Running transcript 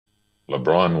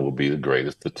LeBron will be the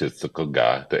greatest statistical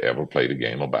guy to ever play the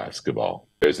game of basketball.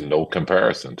 There's no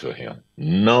comparison to him.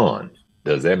 None.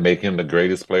 Does that make him the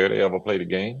greatest player to ever play the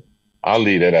game? I'll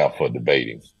leave that out for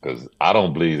debating because I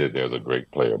don't believe that there's a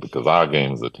great player because our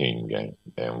game is a team game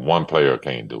and one player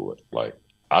can't do it. Like,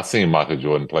 I seen Michael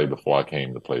Jordan play before I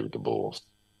came to play with the Bulls.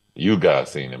 You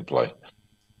guys seen him play.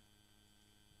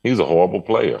 He was a horrible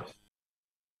player.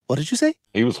 What did you say?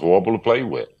 He was horrible to play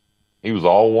with. He was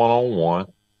all one-on-one.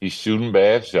 He's shooting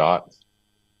bad shots.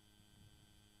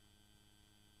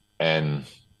 And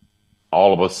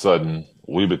all of a sudden,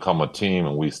 we become a team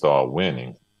and we start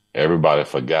winning. Everybody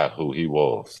forgot who he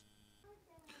was.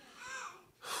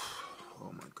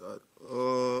 Oh, my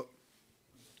God.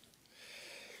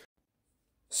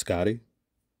 Scottie?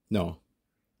 No.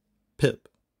 Pip.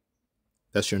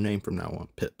 That's your name from now on,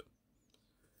 Pip.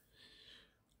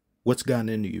 What's gotten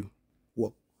into you?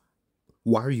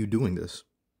 Why are you doing this?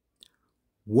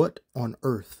 What on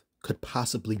earth could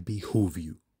possibly behoove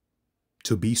you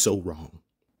to be so wrong?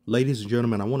 Ladies and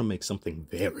gentlemen, I want to make something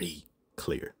very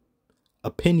clear.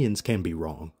 Opinions can be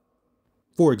wrong.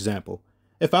 For example,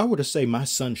 if I were to say my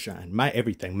sunshine, my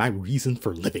everything, my reason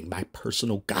for living, my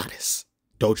personal goddess,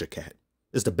 Doja Cat,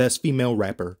 is the best female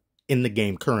rapper in the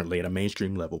game currently at a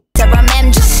mainstream level.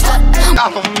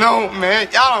 I don't know, man.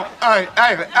 Y'all don't.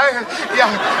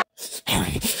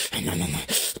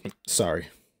 Sorry,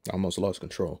 I almost lost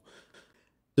control.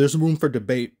 There's room for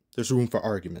debate. There's room for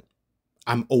argument.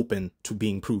 I'm open to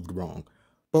being proved wrong.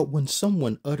 But when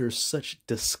someone utters such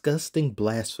disgusting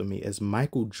blasphemy as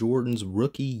Michael Jordan's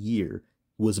rookie year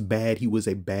was bad, he was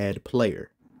a bad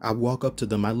player, I walk up to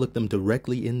them, I look them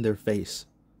directly in their face,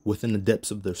 within the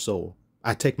depths of their soul.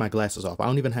 I take my glasses off. I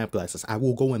don't even have glasses. I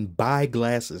will go and buy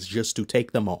glasses just to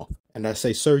take them off. And I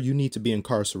say, sir, you need to be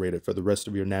incarcerated for the rest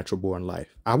of your natural born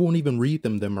life. I won't even read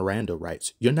them their Miranda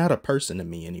rights. You're not a person to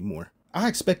me anymore. I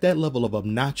expect that level of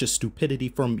obnoxious stupidity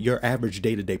from your average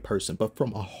day-to-day person, but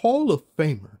from a Hall of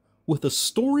Famer with a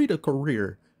storied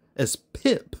career as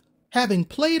Pip, having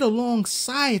played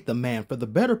alongside the man for the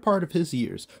better part of his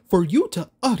years, for you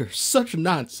to utter such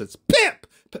nonsense. Pip!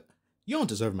 You don't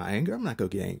deserve my anger. I'm not going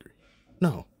to get angry.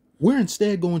 No, we're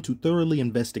instead going to thoroughly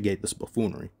investigate this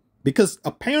buffoonery. Because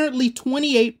apparently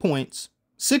 28 points,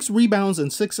 6 rebounds,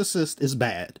 and 6 assists is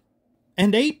bad.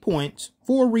 And 8 points,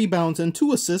 4 rebounds, and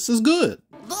 2 assists is good.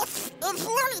 This is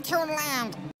Looney Tune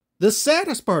Land. The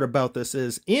saddest part about this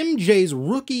is MJ's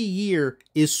rookie year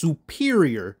is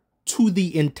superior to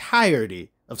the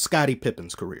entirety of Scottie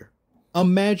Pippen's career.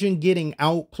 Imagine getting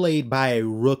outplayed by a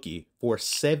rookie for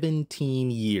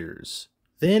 17 years.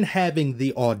 Then having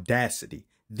the audacity,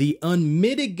 the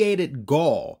unmitigated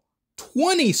gall,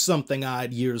 20-something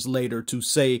odd years later to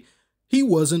say he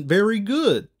wasn't very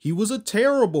good. He was a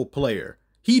terrible player.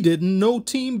 He didn't know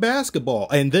team basketball.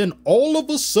 And then all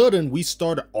of a sudden we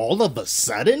started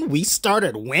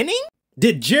winning?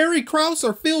 Did Jerry Krause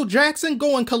or Phil Jackson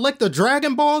go and collect the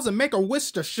Dragon Balls and make a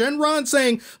wish to Shenron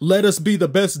saying, let us be the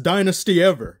best dynasty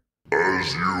ever?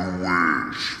 As you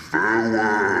wish.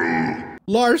 Farewell.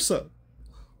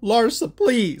 Larsa,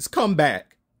 please come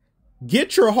back.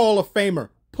 Get your Hall of Famer.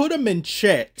 Put him in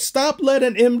check. Stop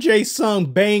letting MJ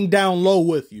Sung bang down low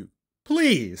with you.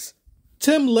 Please.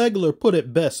 Tim Legler put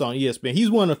it best on ESPN. He's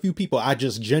one of the few people I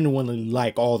just genuinely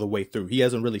like all the way through. He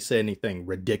hasn't really said anything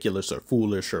ridiculous or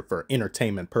foolish or for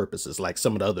entertainment purposes like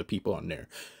some of the other people on there.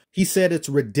 He said it's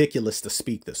ridiculous to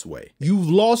speak this way.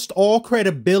 You've lost all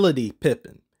credibility,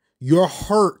 Pippen. You're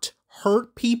hurt.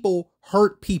 Hurt people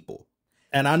hurt people.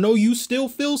 And I know you still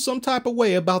feel some type of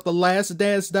way about the Last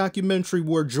Dance documentary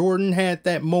where Jordan had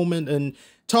that moment and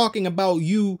talking about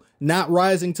you not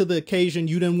rising to the occasion.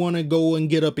 You didn't want to go and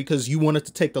get up because you wanted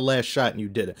to take the last shot and you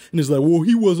did it. And he's like, well,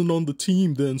 he wasn't on the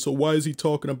team then, so why is he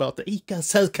talking about that?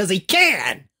 Because he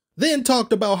can! Then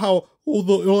talked about how, oh,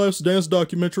 the Last Dance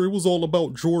documentary was all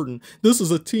about Jordan. This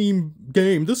is a team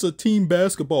game. This is a team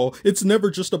basketball. It's never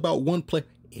just about one player.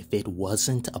 If it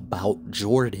wasn't about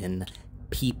Jordan,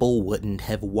 people wouldn't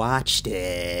have watched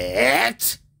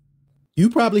it. You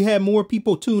probably had more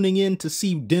people tuning in to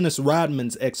see Dennis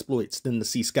Rodman's exploits than to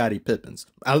see Scottie Pippen's.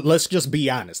 Let's just be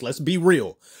honest. Let's be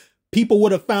real. People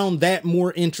would have found that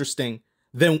more interesting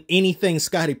than anything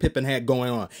Scottie Pippen had going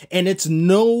on. And it's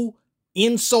no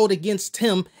insult against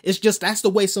him. It's just that's the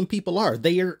way some people are.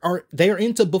 They're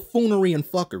into buffoonery and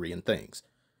fuckery and things.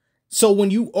 So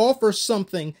when you offer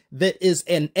something that is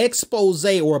an expose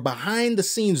or behind the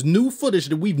scenes new footage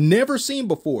that we've never seen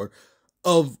before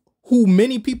of who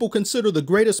many people consider the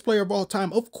greatest player of all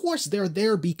time, of course they're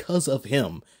there because of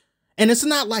him. And it's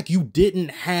not like you didn't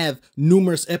have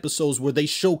numerous episodes where they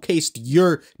showcased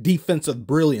your defensive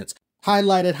brilliance.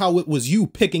 Highlighted how it was you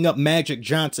picking up Magic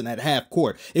Johnson at half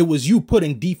court. It was you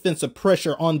putting defensive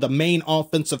pressure on the main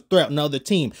offensive threat on the other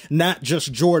team, not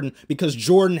just Jordan, because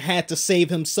Jordan had to save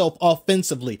himself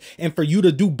offensively. And for you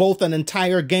to do both an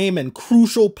entire game and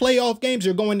crucial playoff games,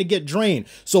 you're going to get drained.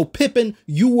 So Pippen,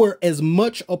 you were as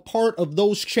much a part of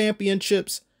those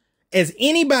championships as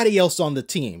anybody else on the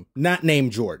team, not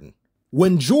named Jordan.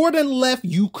 When Jordan left,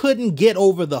 you couldn't get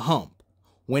over the hump.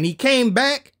 When he came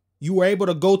back, you were able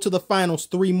to go to the finals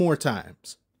 3 more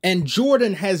times. And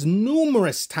Jordan has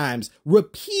numerous times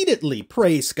repeatedly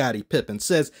praised Scottie Pippen,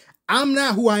 says, I'm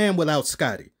not who I am without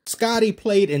Scottie. Scottie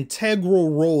played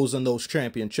integral roles in those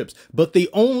championships, but the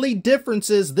only difference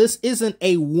is this isn't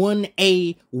a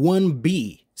 1A,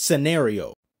 1B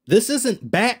scenario. This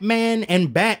isn't Batman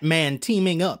and Batman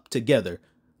teaming up together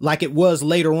like it was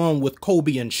later on with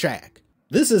Kobe and Shaq.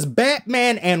 This is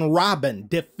Batman and Robin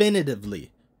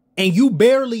definitively. And you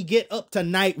barely get up to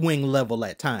Nightwing level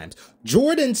at times.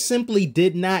 Jordan simply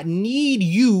did not need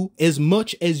you as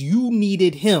much as you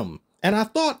needed him. And I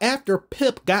thought after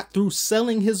Pip got through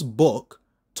selling his book,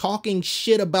 talking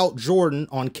shit about Jordan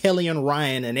on Kelly and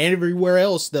Ryan and everywhere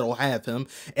else that'll have him,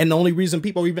 and the only reason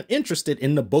people are even interested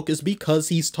in the book is because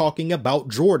he's talking about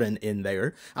Jordan in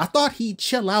there, I thought he'd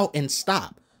chill out and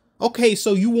stop. Okay,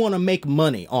 so you want to make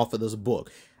money off of this book.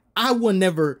 I would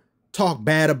never talk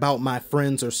bad about my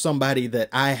friends or somebody that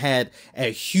I had a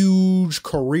huge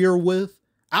career with.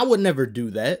 I would never do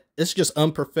that. It's just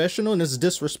unprofessional and it's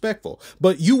disrespectful.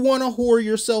 But you want to whore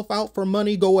yourself out for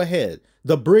money? Go ahead.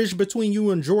 The bridge between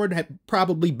you and Jordan had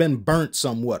probably been burnt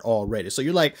somewhat already. So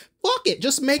you're like, fuck it,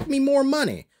 just make me more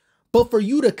money. But for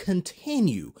you to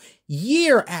continue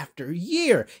year after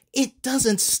year, it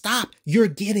doesn't stop. You're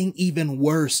getting even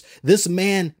worse. This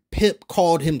man, Pip,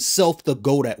 called himself the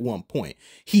GOAT at one point.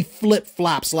 He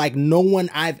flip-flops like no one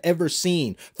I've ever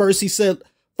seen. First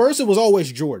it was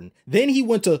always Jordan. Then he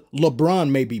went to LeBron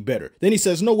may be better. Then he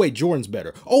says, no, wait, Jordan's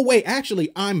better. Oh, wait,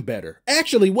 actually, I'm better.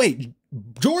 Actually, wait,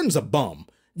 Jordan's a bum.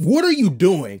 What are you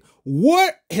doing?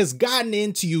 What has gotten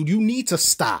into you? You need to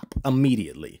stop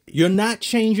immediately. You're not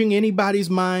changing anybody's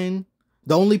mind.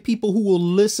 The only people who will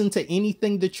listen to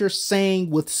anything that you're saying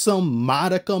with some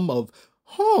modicum of,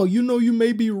 you know, you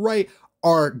may be right,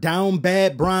 are down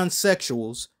bad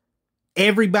bronzexuals.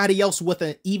 Everybody else with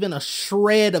even a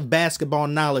shred of basketball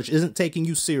knowledge isn't taking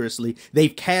you seriously.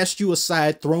 They've cast you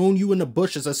aside, thrown you in the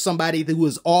bushes as somebody who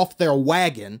is off their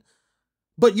wagon.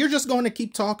 But you're just going to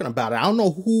keep talking about it. I don't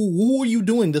know who are you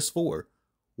doing this for?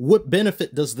 What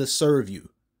benefit does this serve you?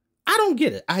 I don't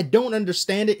get it. I don't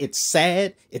understand it. It's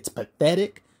sad. It's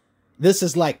pathetic. This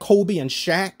is like Kobe and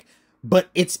Shaq, but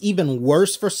it's even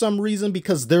worse for some reason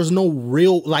because there's no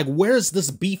real, like, where's this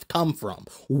beef come from?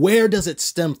 Where does it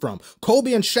stem from?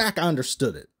 Kobe and Shaq, I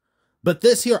understood it. But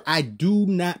this here, I do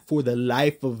not for the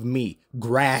life of me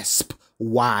grasp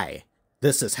why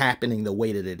this is happening the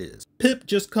way that it is. Pip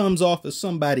just comes off as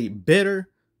somebody bitter,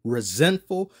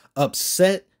 resentful,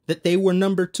 upset that they were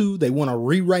number 2. They want to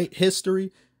rewrite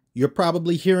history. You're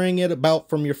probably hearing it about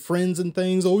from your friends and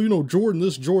things. Oh, you know, Jordan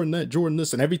this, Jordan that, Jordan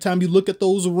this. And every time you look at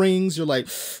those rings, you're like,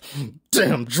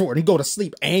 damn, Jordan, go to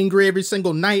sleep angry every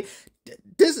single night.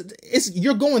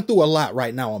 You're going through a lot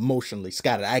right now emotionally,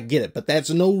 Scottie. I get it, but that's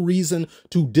no reason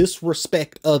to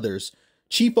disrespect others.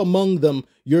 Chief among them,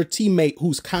 your teammate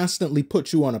who's constantly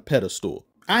put you on a pedestal.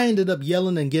 I ended up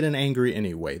yelling and getting angry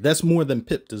anyway. That's more than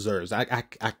Pip deserves. I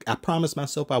promised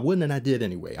myself I wouldn't, and I did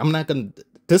anyway. I'm not going to,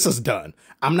 this is done.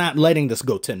 I'm not letting this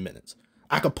go 10 minutes.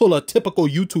 I could pull a typical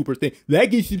YouTuber thing.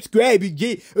 Like and subscribe,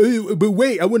 but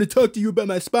wait, I want to talk to you about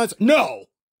my sponsor. No,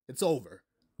 it's over.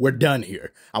 We're done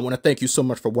here. I want to thank you so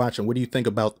much for watching. What do you think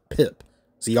about Pip?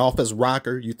 Is he off as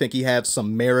rocker? You think he has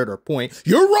some merit or point?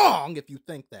 You're wrong if you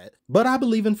think that. But I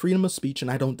believe in freedom of speech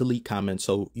and I don't delete comments.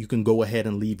 So you can go ahead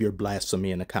and leave your blasphemy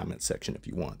in the comment section if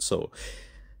you want. So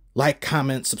like,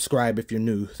 comment, subscribe if you're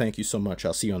new. Thank you so much.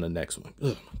 I'll see you on the next one. Oh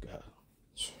my God.